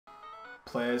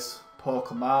plays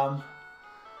Pokemon.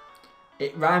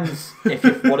 It rhymes if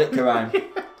you want it to rhyme.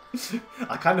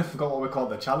 I kind of forgot what we called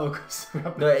the channel.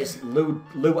 No, it's Lou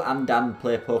and Dan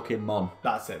play Pokemon.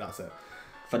 That's it, that's it.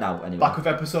 For now, anyway. Back with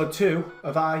episode 2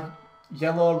 of our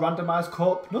yellow randomised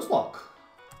cup Nuzlocke.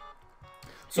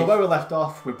 So where we left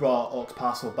off, we brought Oak's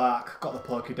parcel back, got the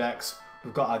Pokédex,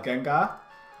 we've got our Gengar,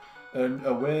 and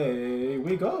away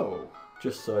we go.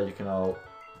 Just so you can all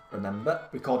remember.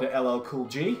 We called it LL Cool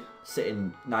G.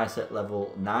 Sitting nice at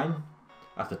level 9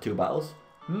 after 2 battles.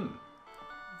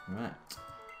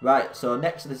 Right, so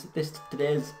next,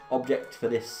 today's object for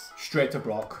this... Straight to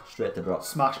Brock. Straight to Brock.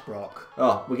 Smash Brock.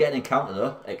 Oh, we're getting an encounter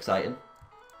though. Exciting.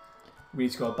 We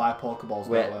need to go buy Pokeballs.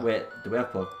 Wait, do we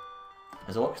have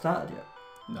Has the lock started yet?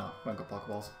 No, we haven't got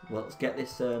Pokeballs. Well, let's get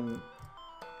this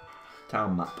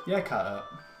town map. Yeah, cat it.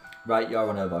 Right, you're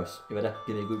on her voice. You ready?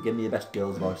 Give me your best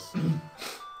girl's voice.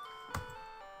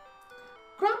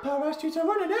 Grandpa asked you to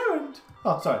run an errand.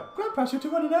 Oh, sorry. Grandpa asked you to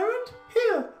run an errand?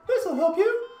 Here, this'll help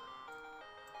you.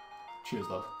 Cheers,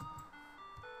 love.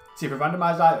 See, for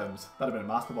randomised items, that'd have been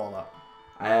a master ball,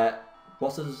 that.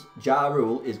 What's his Ja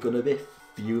Rule is going to be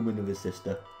fuming with his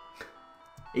sister.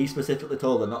 He specifically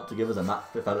told her not to give us a map,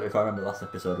 if I remember the last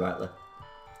episode rightly.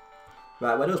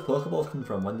 Right, where do those Pokeballs come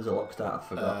from? When does a lock start? I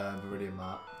forgot. Viridian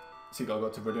Mart. So you gotta go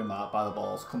to Viridian Mart, buy the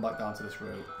balls, come back down to this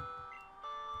route.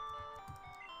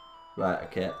 Right,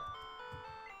 okay.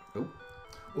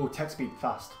 Oh, tech speed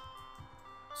fast.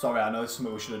 Sorry, I know this is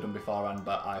something we should have done beforehand,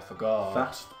 but I forgot.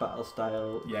 Fast battle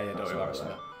style. Yeah, don't worry about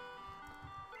it.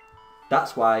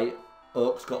 That's why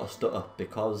Oak's got a stutter,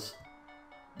 because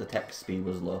the text speed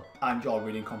was low. And your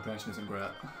reading comprehension isn't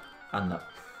great. And that.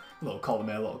 Little column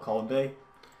A, little column B.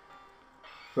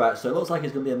 Right, so it looks like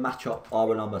it's going to be a match-up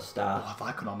or an Omastar. Oh, I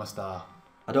like an Omastar.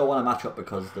 I don't want a match-up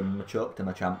because the Machoke to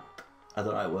Machamp. I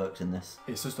don't know how it works in this.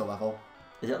 It's just a level.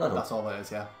 Is it a level? That's all it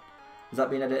is, yeah. Is that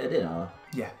being edited in, or?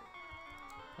 Yeah.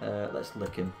 Let's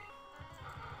lick him.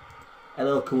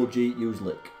 LL Cool G, use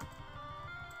lick.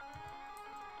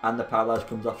 And the paralyze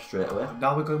comes off straight away.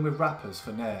 Now we're going with rappers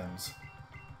for names.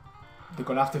 They're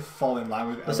going to have to fall in line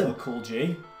with LL Cool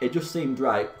G. It just seemed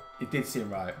right. It did seem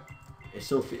right. It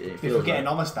still feels if we're getting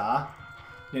Omastar,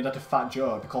 you'd have to Fat Joe,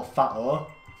 it'd be called Fat O.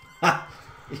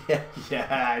 Yeah.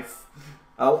 Yes.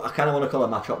 I kind of want to call a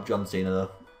match-up John Cena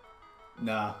though.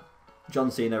 Nah.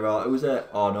 John Cena, or it was a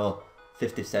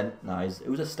 50 Cent. Nice. It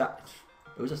was a stacked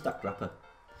rapper.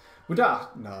 We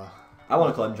don't. No. I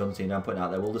want to call him John Cena. I'm putting it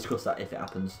out there. We'll discuss that if it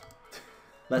happens.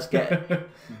 Let's get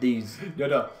these.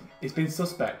 No. It's been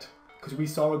suspect because we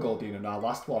saw a Goldeen in our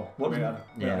last one. What? We haven't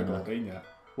a Goldeen yet.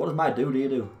 What does my do?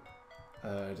 Do?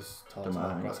 Just talk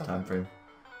about time frame.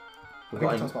 We've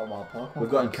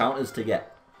got encounters to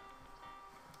get.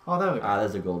 Oh, there we go.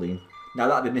 There's a Goldeen. Now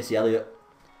that'd be Missy Elliott.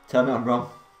 Tell me I'm wrong.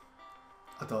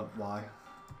 I don't. Why?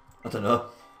 I don't know.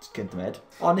 Just came to my head.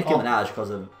 Or Nicki Minaj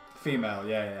because of female.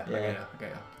 Yeah. I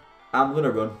get you. I'm gonna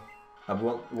run. I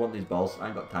want these balls. I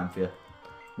ain't got time for you.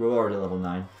 We're already level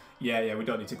 9. Yeah. We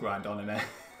don't need to grind on in it.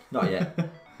 Not yet.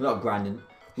 We're not grinding.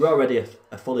 We're already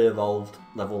a fully evolved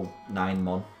level 9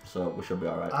 mon, so we should be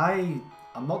alright.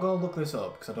 I'm not going to look this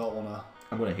up because I don't want to...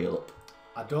 I'm going to heal up.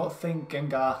 I don't think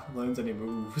Gengar learns any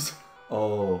moves.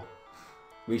 Oh.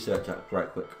 Research that right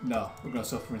quick. No, we're going to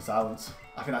suffer in silence.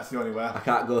 I think that's the only way. I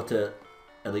can't go to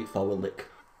Elite Four with Lick.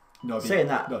 No, saying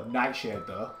that. No, Nightshade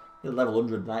though. You're level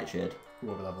 100 Nightshade. We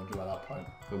will be level 100 by that point.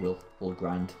 We will. We'll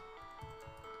grind.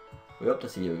 We hope to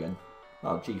see you again.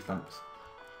 Oh, gee, thanks.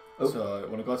 Oh. So,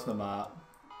 when I go to the mart,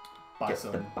 buy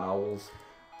some. The bowels.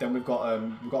 Then we've got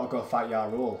to go fight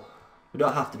Yarul. We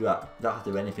don't have to do that. We don't have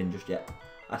to do anything just yet.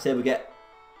 I say we get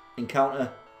encounter.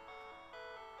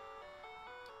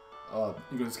 Oh,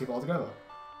 you're going to skip it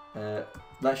altogether?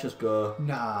 Let's just go.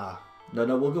 Nah. No,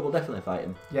 we'll definitely fight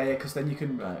him. Yeah, because then you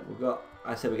can... Right,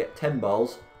 I say we get 10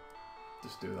 balls.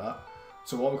 Just do that.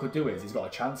 So what we could do is, he's got a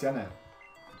chance, hasn't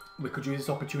he? We could use this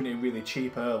opportunity really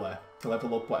cheap early to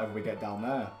level up whatever we get down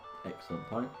there. Excellent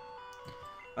point.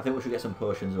 I think we should get some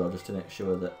potions as well, just to make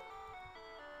sure that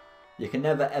you can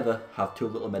never ever have too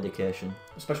little medication.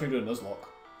 Especially when you're doing Nuzlocke.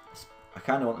 I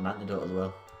kind of want an antidote as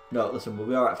well. No, listen, we'll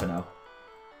be alright for now.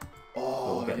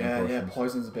 Oh, yeah,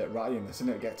 poison's a bit ratty in this, isn't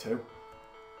it? Get 2.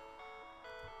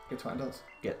 Get 2 antidotes.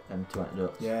 Get them 2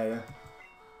 antidotes. Yeah.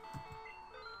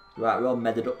 Right, we're all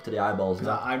medded up to the eyeballs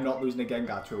now. I'm not losing a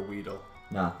Gengar to a Weedle.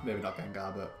 Nah. Maybe not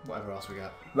Gengar, but whatever else we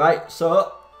get. Right,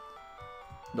 so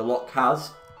the lock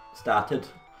has started.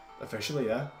 Officially,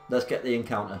 yeah. Let's get the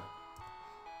encounter.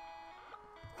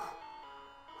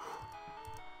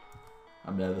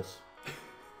 I'm nervous.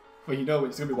 Well, you know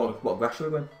it's going to be What grass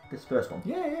should we win? This first one?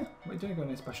 Yeah. What are you doing going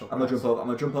in special? I'm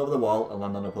gonna jump over the wall and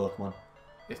land on a Pokemon.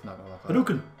 It's not gonna look like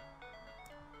Hadouken!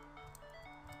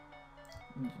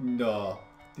 No.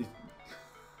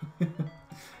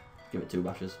 Give it 2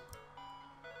 bashes.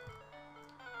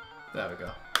 There we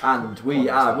go. And we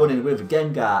are running with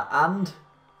Gengar and...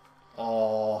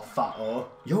 Oh, Fat O.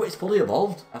 Yo, it's fully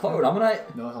evolved. I thought it was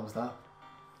Ammonite. No, it's Omastar.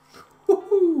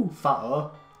 Woohoo! Fat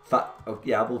O. Fat... Oh,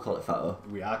 yeah, we'll call it Fat O.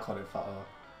 We are calling it Fat O.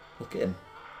 Look at him.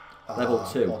 Level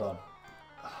 2. Hold on.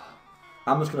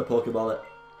 I'm just going to Pokeball it.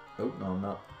 Oh, no, I'm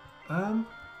not.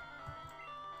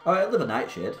 Oh, it'll live a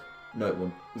Nightshade. No, it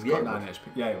won't. It's got 9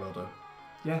 HP. Yeah, it will do.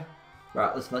 Yeah.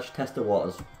 Right, let's test the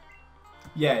waters.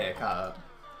 Yeah, it can't hurt.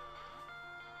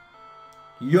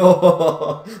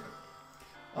 Yo!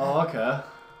 Oh, okay.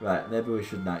 Right, maybe we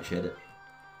should Nightshade it.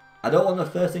 I don't want the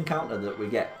first encounter that we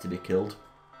get to be killed.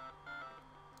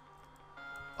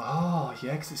 Oh,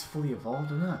 yeah, because it's fully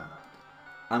evolved, isn't it?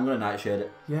 I'm going to Nightshade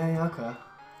it. Yeah, okay.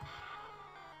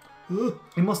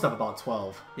 He must have about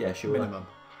 12. Yeah, sure. Minimum.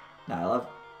 Nah, I'll have...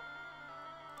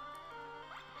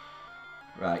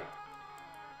 Right.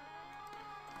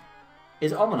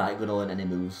 Is Omanite going to learn any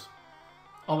moves?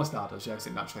 Omastar does, yeah, because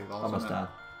it naturally evolves. Omastar.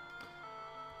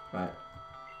 Right,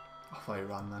 I thought he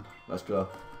ran then. let's go.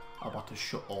 I'm about to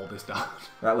shut all this down.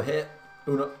 Right, we're hit.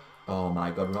 Uno. Oh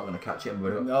my god, we're not going to catch it.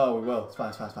 No, we will. It's fine,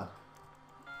 it's fine, it's fine.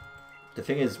 The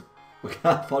thing is, we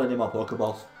can't fall any more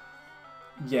Pokeballs.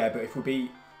 Yeah, but if we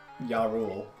beat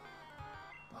Yarul...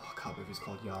 Oh, I can't believe he's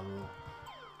called Yarul.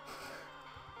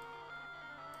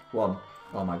 1.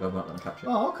 Oh my god, we're not going to catch it.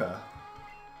 Oh, okay.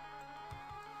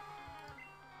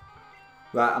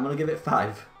 Right, I'm going to give it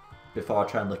 5 before I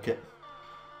try and lick it.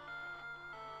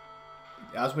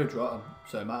 It has withdrawn,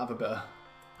 so it might have a bit of...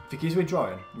 If he keeps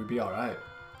withdrawing, we'd be alright.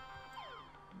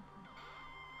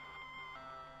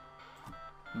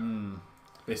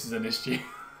 This is an issue.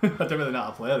 I don't really know how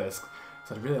to play this.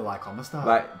 So I'd really like Omastar.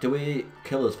 Right, do we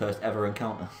kill his first ever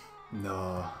encounter?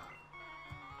 No.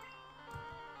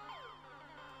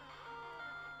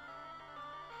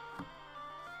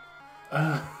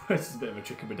 This is a bit of a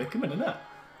tricky predicament, isn't it?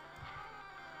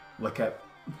 Lick it.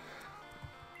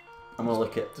 I'm going to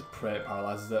lick it. Just pray it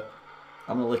paralyses it.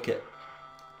 I'm going to lick it.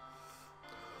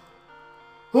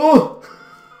 Oh!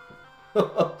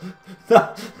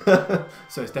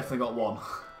 So it's definitely got 1.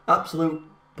 Absolute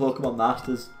Pokemon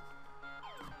Masters.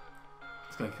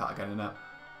 It's going to cut again, isn't it?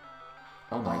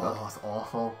 Oh my god. That's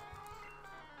awful.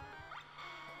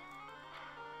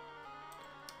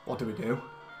 What do we do?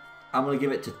 I'm going to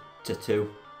give it to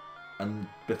 2. And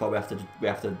before we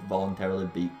have to voluntarily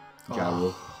beat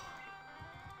Jarl.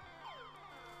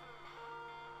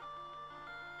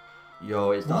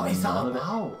 Yo, it's not What is that none of it.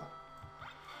 about?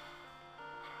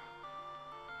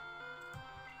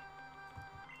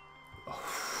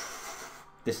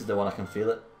 This is the one I can feel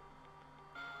it.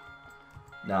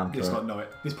 Nah, I'm Just sure. got to know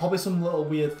it. There's probably some little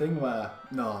weird thing where...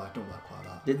 No, I don't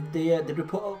like that. Did we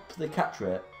put up the catch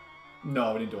rate?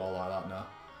 No, we didn't do all like that, no.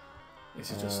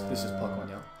 This is just Pokemon,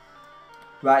 yeah.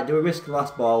 Right, do we risk the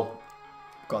last ball?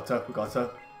 We got to.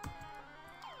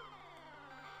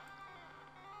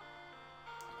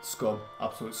 Scum.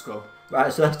 Absolute scum.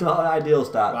 Right, so that's not an ideal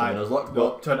start. Right, Nuzlocke, no,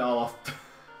 but turn it all off.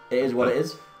 it is what it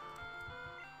is.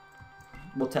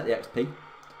 We'll take the XP.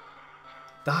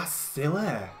 That's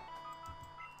silly.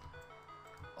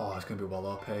 Oh, it's going to be well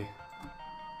OP. Because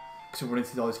we're running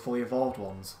into all these fully evolved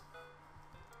ones.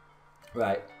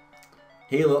 Right.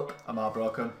 Heal up. Am I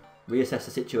broken? Reassess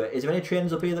the situation. Is there any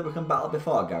trainers up here that we can battle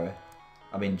before, Gary?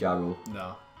 I mean, Jarul.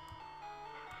 No.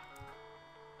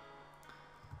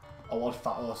 I want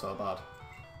Fat O so bad.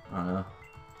 I know.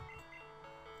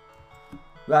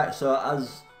 Right, so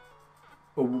as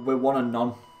we're 1 and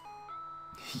none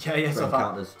Yeah, for so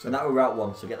encounters. And that we're Route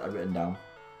 1, so get that written down.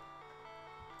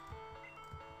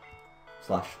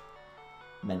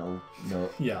 / mental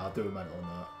note. Yeah, I'll do a mental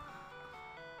note.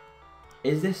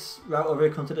 Is this route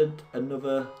already considered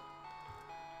another...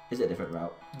 Is it a different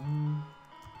route?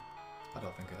 I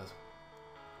don't think it is.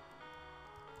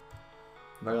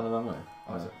 Am I going the wrong way?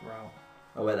 Oh, is it route?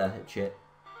 Oh, wait there, it's shit.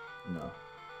 No.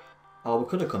 Oh, we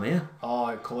could have come here.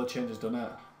 Oh, colour change has done it.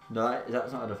 No,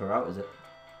 that's not a different route, is it?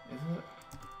 Is it?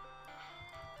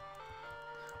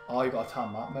 Oh, you got a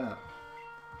tan map, mate.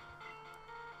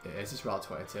 It is, it's Route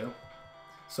 22.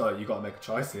 So you got to make a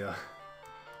choice here.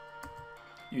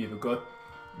 You either good.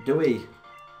 Do we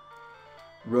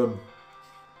run?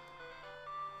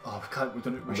 Oh, we can't. We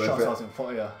We're shot going for ourselves in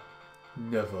foot here.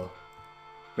 Never.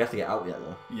 We have to get out yet,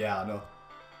 though. Yeah, I know.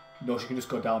 No, she can just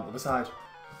go down the other side.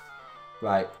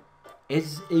 Right.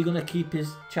 Is he going to keep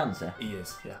his chance there? He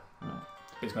is, yeah. Right.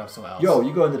 He's going to have something else. Yo,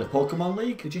 you go into the Pokemon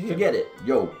League? Did you hear? Forget it.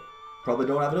 Yo, probably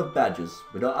don't have enough badges.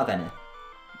 We don't have any.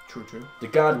 True, true. The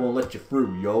guard won't let you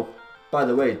through, yo. By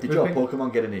the way, did your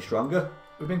Pokemon get any stronger?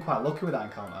 We've been quite lucky with that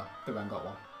encounter. The Ren got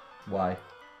one. Why?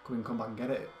 We can come back and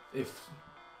get it if...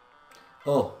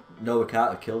 Oh, no, we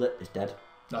can't. I killed it. It's dead.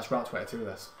 That's Route 22,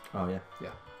 this. Oh, yeah.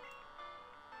 Yeah.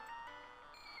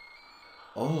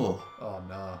 Oh. Oh,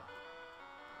 no.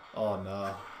 Oh,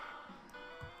 no.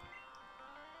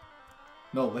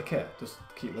 No, lick it. Just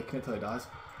keep licking it till he dies.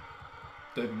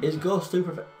 Is Ghost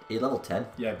super... He's level 10.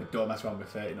 Yeah, but don't mess around with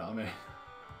fate, you know what I mean?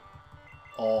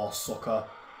 Oh, sucker.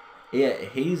 Yeah,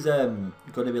 he's going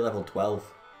to be level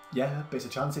 12. Yeah, but it's a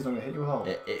chance he's not going to hit you at all.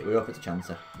 We're up at the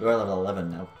Chancer. We're at level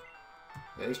 11 now.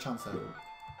 It is chance there.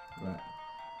 Right.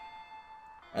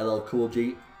 LL Cool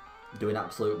G doing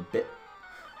absolute bit.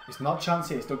 It's not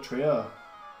Chansey, it's Doug Trio.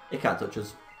 He can't touch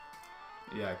us.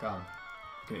 Yeah, I can.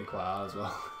 Can hit you quite hard as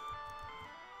well.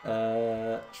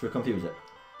 Should we confuse it?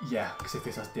 Yeah, because if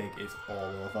this has dig, it's all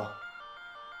over.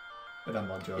 And I'm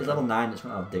not joking. It's level 9, it's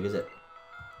not have dig, is it?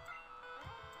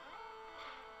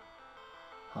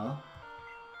 Huh?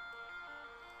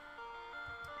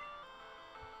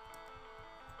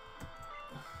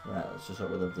 Right, let's just get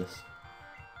rid of this.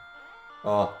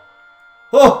 Oh!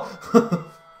 Oh!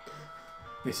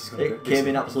 This is going to be... It came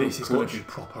in absolute This is going to be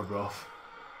proper rough.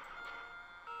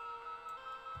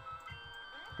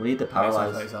 We need the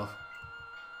paralyze.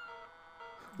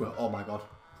 Well, oh my god.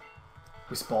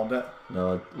 We spawned it.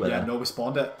 No, no, we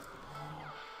spawned it.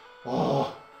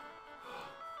 Oh.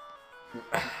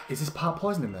 Is this part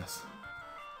poison in this?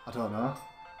 I don't know.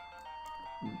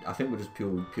 I think we're just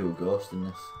pure ghost in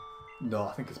this. No,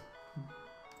 I think it's...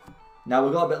 Now,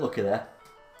 we got a bit lucky there.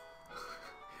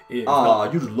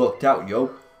 Oh, you just lucked out,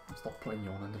 yo. Stop putting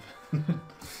your hand of it.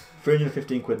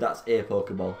 315 quid, that's a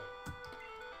Pokeball.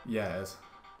 Yeah, it is.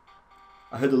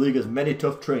 I heard the league has many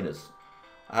tough trainers.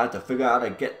 I had to figure out how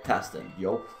to get past them,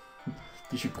 yo.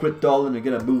 You should quit dawdling and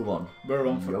get a move on. We're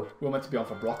meant to be on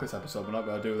for Brock this episode, we're not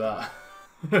going to do that.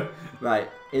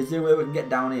 Right, is there a way we can get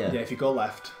down here? Yeah, if you go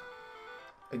left.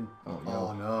 And,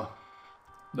 oh no.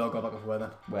 No, go back over way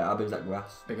then. Wait, how big is that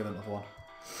grass? Bigger than the other one.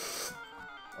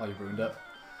 Oh, you've ruined it.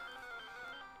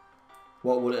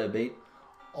 What would it have been?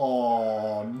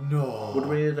 Oh, no. Would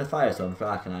we need a fire zone for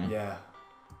Arcanine? Yeah.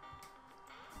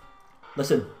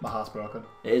 Listen. My heart's broken.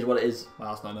 It is what it is. My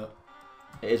heart's not in it.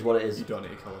 It is what it is. You don't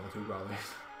need to kill over two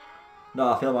brownies.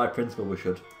 No, I feel my principle we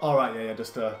should. Alright, yeah,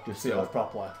 just see it off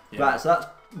properly. Yeah. Right, so that's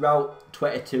Route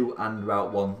 22 and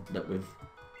Route 1 that we've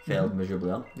failed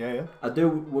miserably on. Yeah, yeah. I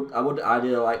would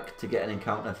ideally like to get an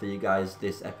encounter for you guys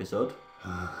this episode.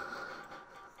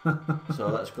 So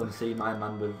let's go and see my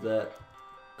man with the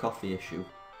coffee issue.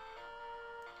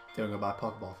 Do you want to go buy a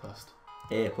Pokeball first?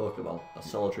 A Pokeball. A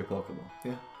solitary Pokeball.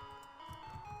 Yeah.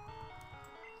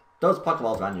 Those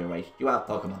Pokeballs around your waist. You have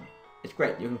Pokemon. It's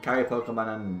great. You can carry a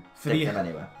Pokemon and take them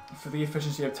anywhere. For the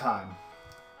efficiency of time,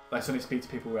 let's only speak to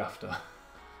people we're after.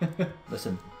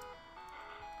 Listen.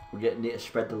 We need to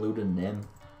spread the Luden name.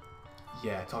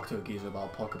 Yeah, talk to a geezer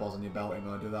about Pokeballs on your belt ain't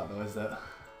gonna do that though, is it?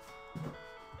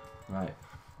 Right.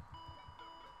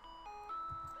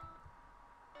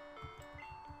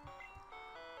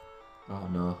 Oh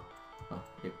no. Oh,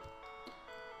 yep.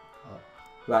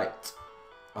 Right.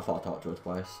 I thought I talked to her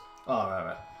twice. Oh,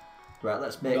 right. Right,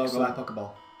 let's make go some... buy a Pokeball.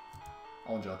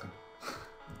 I'm joking.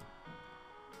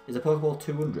 Is a Pokeball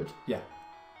 200? Yeah.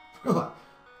 Oh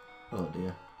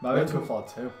dear. Maybe we can afford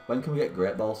two. When can we get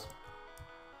Great Balls?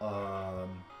 I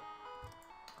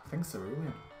think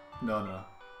Cerulean. No.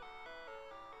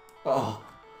 Oh.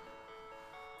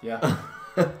 Yeah.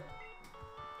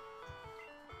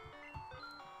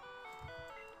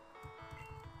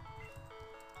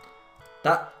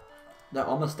 That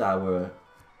Omastar were...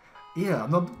 Yeah,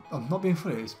 I'm not being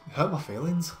funny. It's hurt my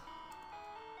feelings.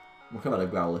 We'll come at a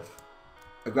Growlithe.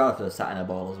 A Growlithe would have sat in a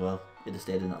ball as well. He'd have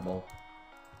stayed in that ball.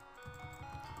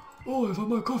 Oh, I've had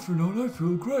my coffee now and I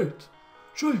feel great.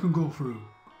 Sure, you can go through.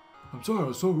 I'm sorry I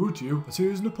was so rude to you. I see you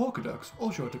using the Pokédex.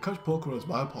 Also, to catch Pokemon is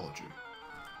my apology.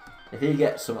 If he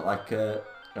gets something like a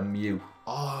Mew.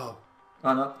 Oh.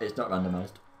 Oh no, it's not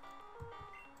randomised.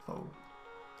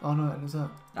 Oh no, is that?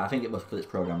 I think it must because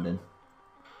it's programmed in.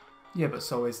 Yeah, but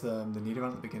so is the Nidoran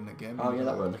at the beginning of the game. Oh yeah,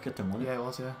 that were a Lickitung, wasn't it? Yeah, it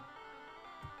was, yeah.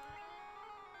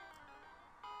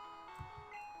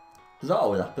 Does that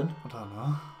always happen? I don't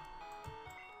know.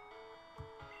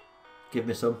 Give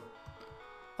me some.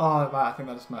 Oh, right, I think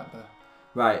that just might be.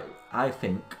 Right, I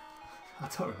think... I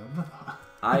don't remember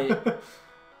that.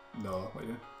 No, what are you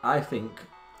doing? I think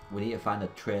we need to find a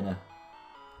trainer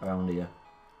around here.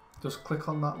 Just click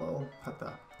on that little head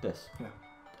there. This? Yeah.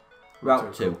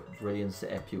 Route 2, Viridian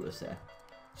City, Pewter City.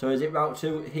 So is it Route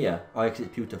 2 here? Or is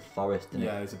it Pewter Forest?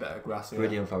 Yeah, there's a bit of grass here.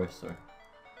 Viridian Forest, sorry.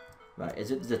 Right,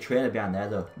 is it? There's a trainer behind there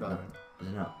though. No. Is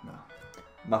it not?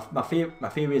 No. My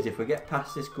theory is if we get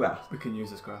past this grass, We can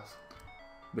use this grass.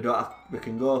 we don't have. We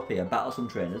can go up here, battle some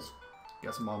trainers,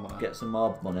 Get some more money. get some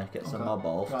more money, get some Okay. more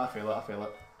balls. Right, I feel it, I feel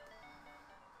it.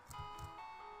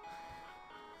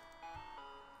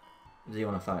 Does he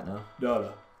want to fight now?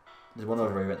 No. There's one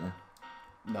over here, isn't there?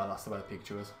 No, that's the way the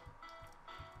Pikachu is.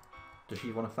 Does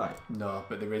she want to fight? No,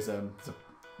 but there's a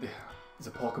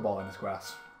Pokeball in this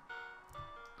grass.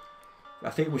 I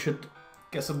think we should.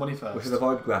 Get some money first. We should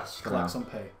avoid grass for now. Collect some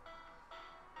pay.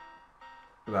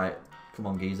 Right, come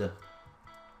on, geezer.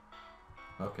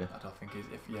 Okay. I don't think he's...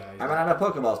 He's I ran out of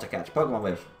Pokeballs to catch. Pokemon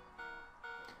with.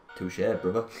 Touche,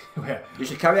 brother. Yeah. You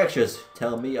should carry extras.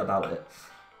 Tell me about it.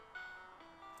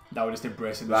 Now we're just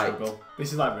embracing the Right. struggle.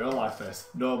 This is like real life this.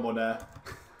 No money.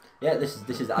 Yeah, this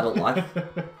is adult life.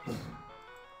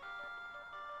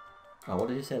 Oh, what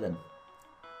did you say then?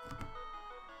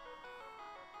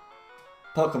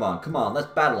 Pokemon, come on, let's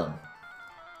battle them.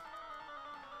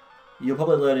 You'll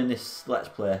probably learn in this Let's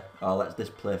Play, or this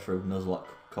playthrough, Nuzlocke,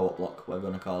 co-op block, whatever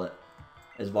you want to call it,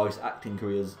 his voice acting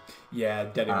careers. Yeah,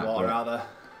 dead in water out there.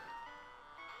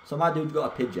 So my dude's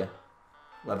got a Pidgey,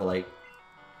 level 8.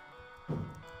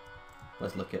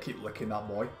 Let's look at. Keep licking that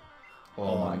boy.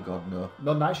 Oh my god, no.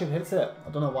 No, Nightshade hits it. I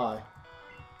don't know why.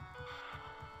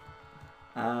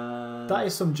 That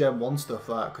is some Gen 1 stuff,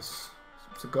 that, because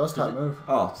it's a ghost type move.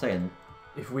 Oh, saying.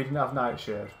 If we didn't have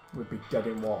Nightshade, we'd be dead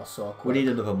in water so quick. We need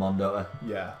another Mon, don't we?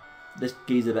 Yeah. This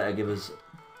geezer better give us.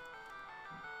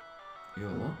 Yo,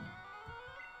 what?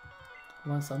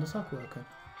 Why is sand attack working?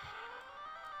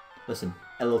 Listen,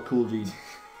 LL Cool G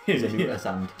is a new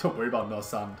sand. Don't worry about no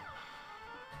sand.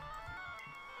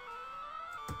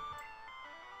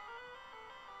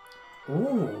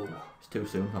 Ooh. It's too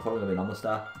soon. I thought we were going to be an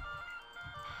Omastar.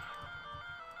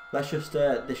 Let's just.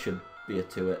 This should be a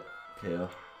 2-hit KO.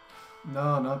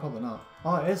 No, probably not.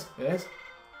 Oh, it is. It is.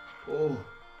 Oh.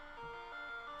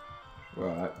 We're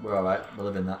alright. We're alright. We're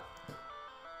living that.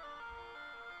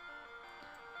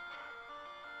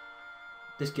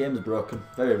 This game's broken.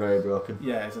 Very, very broken.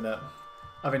 Yeah, isn't it?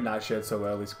 Having Nightshade so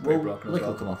early is pretty broken as Lick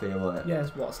well. will come off here, won't it? Yeah,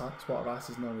 it's water ice.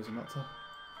 There's no reason not to.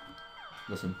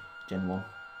 Listen, Gen 1.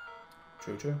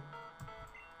 True.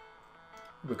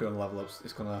 We're going to level up.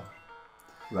 It's going to...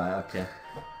 Right, okay.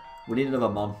 We need another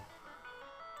Mon.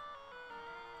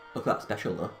 Look at that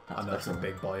special though. That's I know, it's a special.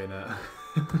 big boy in it.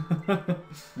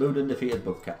 Luden defeated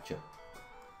Bugcatcher.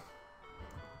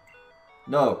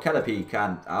 No, Caterpie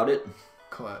can't out it.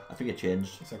 Cut it. I think it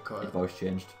changed. He said cut His it. voice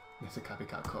changed. It's a Cappy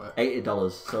Cat, cut it.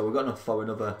 $80. So we've got enough for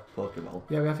another Pokeball.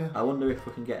 Yeah, we have, yeah. I wonder if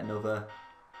we can get another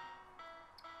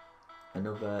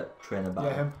trainer battle.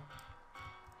 Yeah, him.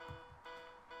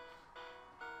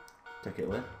 Take it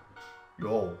away.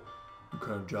 Yo, you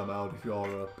can't jam out if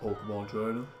you're a Pokemon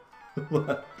trainer.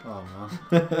 Oh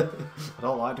man. I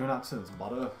don't like doing accents,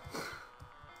 matter.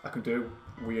 I can do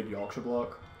weird Yorkshire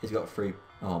bloke. He's got 3.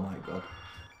 Oh my god.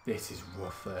 This is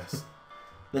rough, this.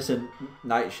 Listen,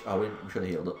 oh, we should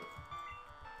have healed up.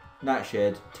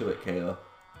 Nightshade, 2-hit KO.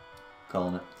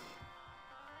 Calling it.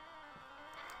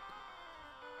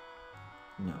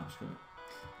 No, it's gonna.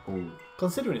 Oh.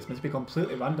 Considering it's meant to be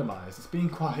completely randomised, it's been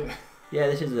quite Yeah,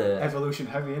 this is a. evolution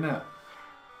heavy, innit?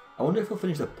 I wonder if we'll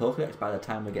finish the Pokédex by the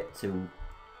time we get to.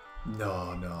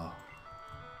 No.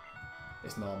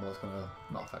 It's normal, it's gonna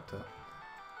not affect it.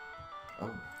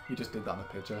 Oh. You just did that in a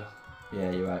picture.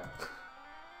 Yeah, you're right.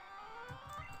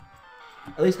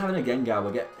 At least having a Gengar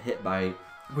will get hit by.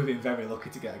 We've been very lucky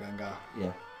to get a Gengar.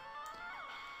 Yeah.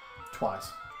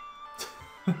 Twice.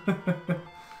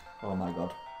 Oh my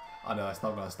god. I know, it's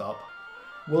not gonna stop.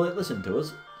 Will it listen to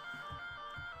us?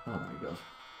 Oh my god.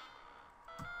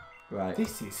 Right.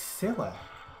 This is silly.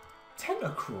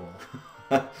 Tentacruel.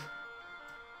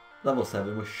 Level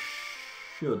 7, we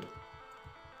should.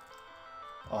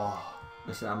 Oh,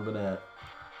 Listen, I'm gonna.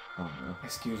 Oh no.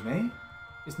 excuse me?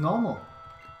 It's normal.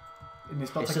 And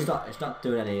it's not It's taking- just not. It's not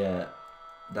doing any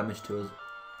damage to us.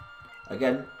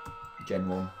 Again, Gen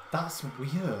 1. That's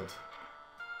weird.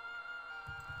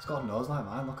 It's got a nose like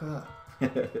mine, look at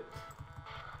that.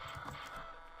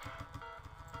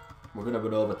 We're gonna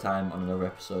run over time on another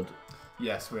episode,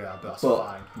 Yes, we are, but that's but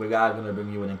fine. we are gonna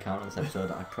bring you an encounter this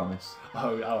episode. I promise.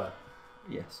 Oh, we are.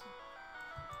 Yes.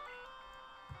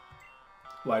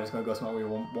 Why, just gonna go smack with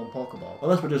one Pokeball?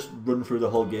 Unless we just run through the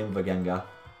whole game of a Gengar.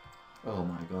 Oh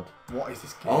my god. What is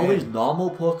this game? All these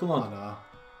normal I Pokemon. know.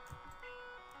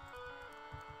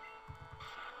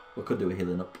 We could do a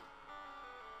healing up.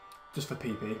 Just for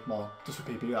PP, more. Just for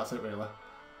PP, that's it really.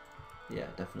 Yeah,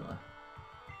 definitely.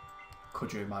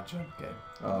 Could you imagine game?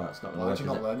 Oh, that's not gonna Why work, did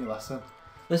you is not it? learn your lesson?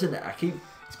 Listen, I keep.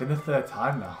 It's been the third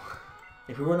time now.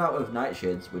 If we run out of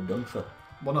nightshades, we're done for.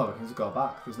 Well, no, we can just go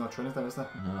back. There's no Trinity there, is there?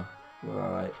 No, we're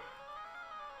alright.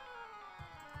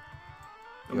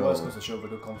 The worst goes to show we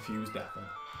could confuse death then.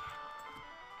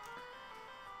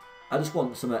 I just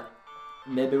want something.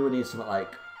 Maybe we need something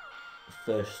like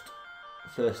first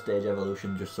stage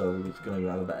evolution, just so we're going to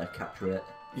have a better catch rate.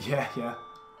 Yeah, yeah.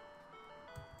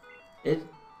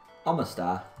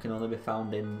 Omastar can only be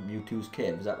found in Mewtwo's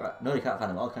cave, is that right? No, you can't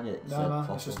find them all, can you? No,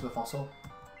 it's just the fossil.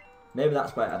 Maybe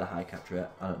that's why it had a high catch rate.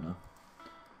 I don't know.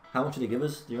 How much did he give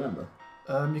us? Do you remember?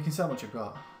 You can see how much you've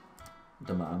got.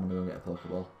 Don't matter. I'm gonna go get a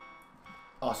Pokeball.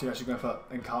 Oh, so you're actually going for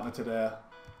encounter today?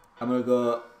 I'm gonna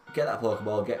go get that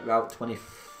Pokeball. Get Route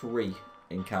 23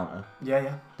 encounter. Yeah,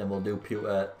 yeah. Then we'll do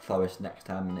Pewter Forest next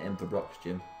time and aim for Brock's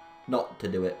gym. Not to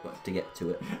do it, but to get to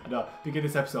it. No, begin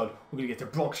this episode. We're gonna get to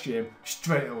Brock's gym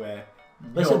straight away.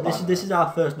 Listen, this is our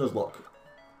first Nuzlocke.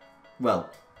 Well,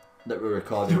 that we're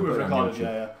recording. We're recording,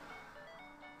 yeah.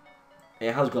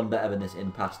 It has gone better than this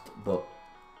in past, but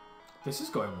this is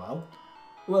going well.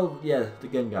 Well, yeah, the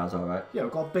Gengar's alright. Yeah,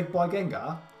 we've got a big boy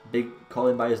Gengar. Big, call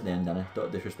him by his name, Danny.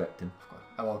 Don't disrespect him.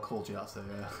 Oh, well, called you, that's it,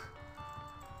 yeah.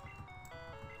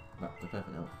 Right, the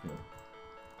perfect health, yeah.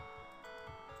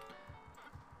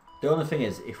 The only thing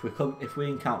is, if we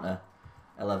encounter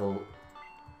a level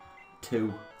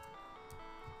 2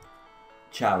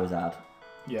 Charizard,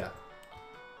 yeah,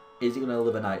 is it going to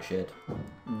live a Nightshade?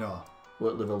 No. Will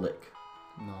it live a Lick?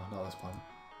 No, not at this point.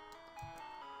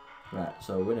 Right,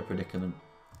 so we're in a predicament.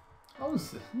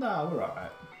 Honestly, no, we're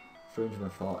alright.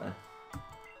 340.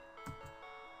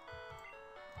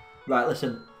 Right,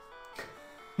 listen.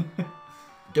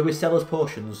 Do we sell us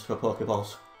potions for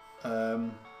Pokeballs?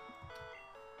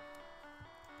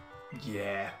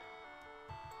 Yeah.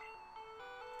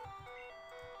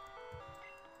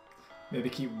 Maybe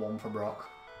keep one for Brock.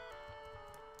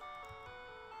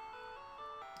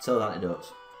 Sell the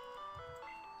antidotes.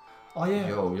 Oh yeah.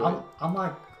 Yo.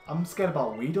 I'm scared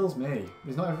about Weedles, me.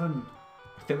 There's not even.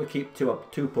 I think we keep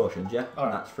two potions, yeah?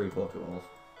 Alright. And that's 3 Pokeballs.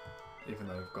 Even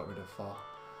though we've got rid of 4.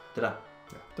 Did I?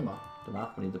 Yeah. Don't matter. Don't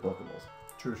matter, we need the Pokeballs.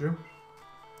 True.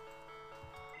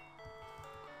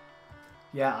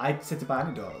 Yeah, I said to buy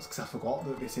antidotes because I forgot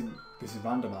that this is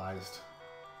randomised.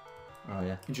 Oh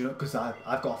yeah. And you know, because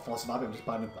I've got a force of habit of just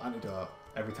buying an antidote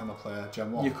every time I play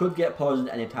Gen 1. You could get poisoned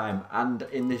at any time, and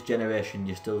in this generation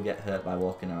you still get hurt by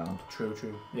walking around. True.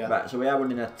 Yeah. Right, so we are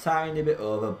running a tiny bit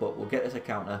over, but we'll get this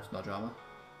encounter. It's not drama.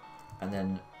 And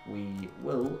then we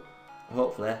will,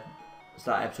 hopefully,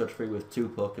 start episode 3 with 2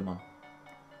 Pokemon.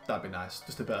 That'd be nice.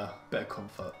 Just a bit of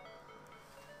comfort.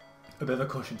 A bit of a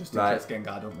cushion just in Right. case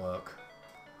Gengar don't work.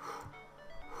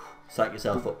 Psych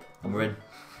yourself up, and we're in.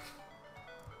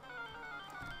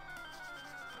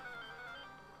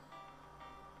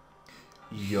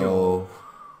 Yo.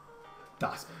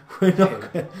 That's...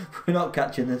 We're not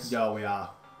catching this. Yo, we are.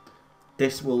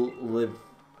 This will live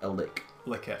a lick.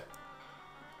 Lick it.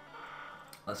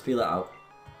 Let's feel it out.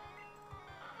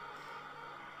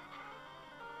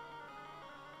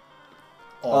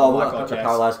 Oh my god, the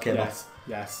paralysed came off.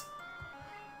 Yes.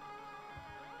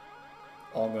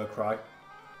 Oh, I'm gonna cry.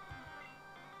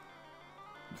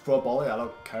 Throw a volley, I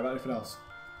don't care about anything else.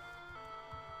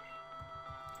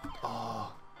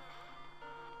 Oh.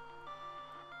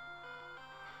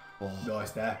 No,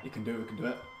 it's there. You can do it, we can do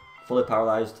it. Fully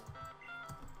paralysed.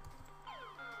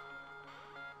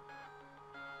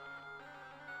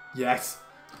 Yes.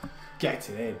 Get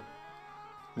it in.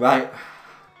 Right.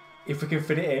 If we can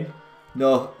fit it in.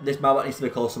 No, this Marowak needs to be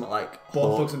called something like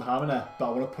Bone Thugs and Harmony, but I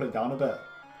want to put it down a bit.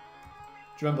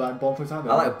 Do you remember that Bone Thugs and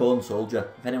Harmony? I like Bone Soldier.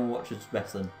 If anyone watches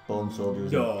wrestling, Bone Soldier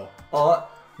is No. Oh,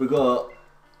 we got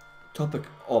topic.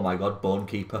 Oh my god, Bone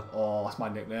Keeper. Oh, that's my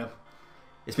nickname.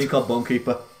 It's been called Bone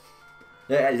Keeper.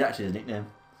 Yeah, it's actually his nickname.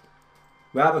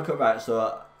 We have a cut right,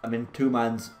 so I'm in 2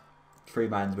 minds, 3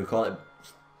 minds. We call it.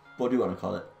 What do you want to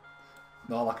call it?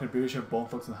 No, like an abbreviation of Bone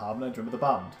Thugs and Harmony. Do you remember the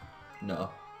band? No.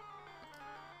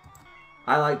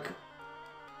 I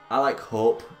like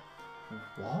Hope.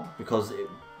 What? Because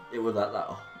it was like that,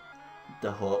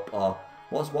 the Hope, or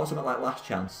what's something like Last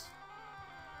Chance.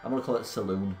 I'm gonna call it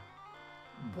Saloon.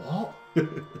 What? I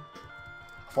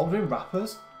thought we were doing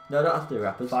rappers. No, don't have to do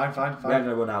rappers. Fine. We're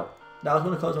gonna run out. No, I was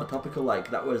gonna call it something topical like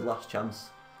that was Last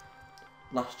Chance.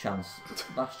 Last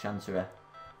Chancery.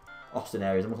 Austin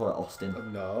Aries. I'm gonna call it Austin.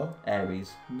 No.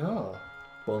 Aries. No.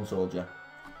 Bone Soldier.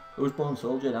 Who's Bone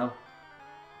Soldier now?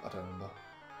 I don't remember.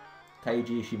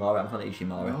 Taiji Ishimori. I'm calling it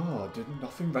Ishimori. No,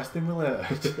 nothing wrestling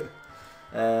related.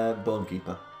 Bone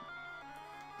Keeper.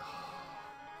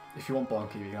 If you want Bone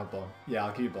Keeper, you can have Bone. Yeah,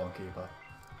 I'll give you Bone Keeper.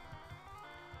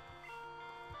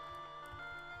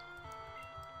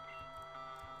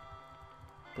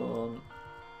 Bone.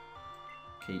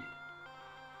 Keep.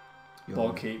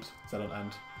 Bone keeps. Z on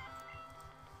end.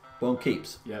 Bone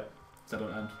keeps. Yep. Z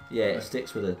on end. Yeah, it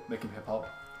sticks with a Make him hip hop.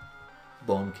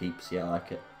 bone keeps. Yeah, I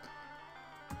like it.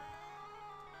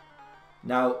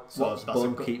 Now, So what's that's a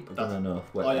bone good- keep? I that's- don't know.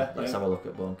 Wait, Oh, yeah, let's yeah. have a look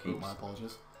at bone Oh, keeps. my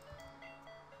apologies.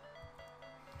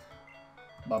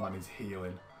 My man is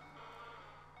healing.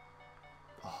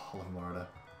 Oh, I love him already.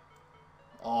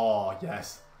 Oh,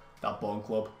 yes. That bone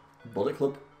club. Bullet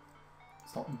club.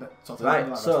 Stop.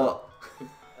 Right, so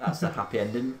that's a happy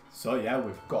ending. So yeah,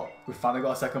 we've finally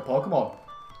got a second Pokemon.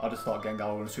 I just thought Gengar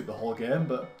were going to sweep the whole game,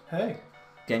 but hey.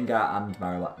 Gengar and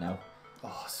Marowak now.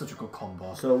 Oh, such a good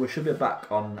combo. So we should be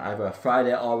back on either a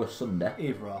Friday or a Sunday.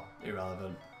 Either or,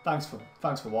 irrelevant. Thanks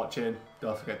for watching.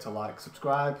 Don't forget to like,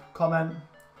 subscribe, comment,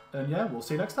 and yeah, we'll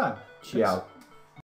see you next time. Ciao.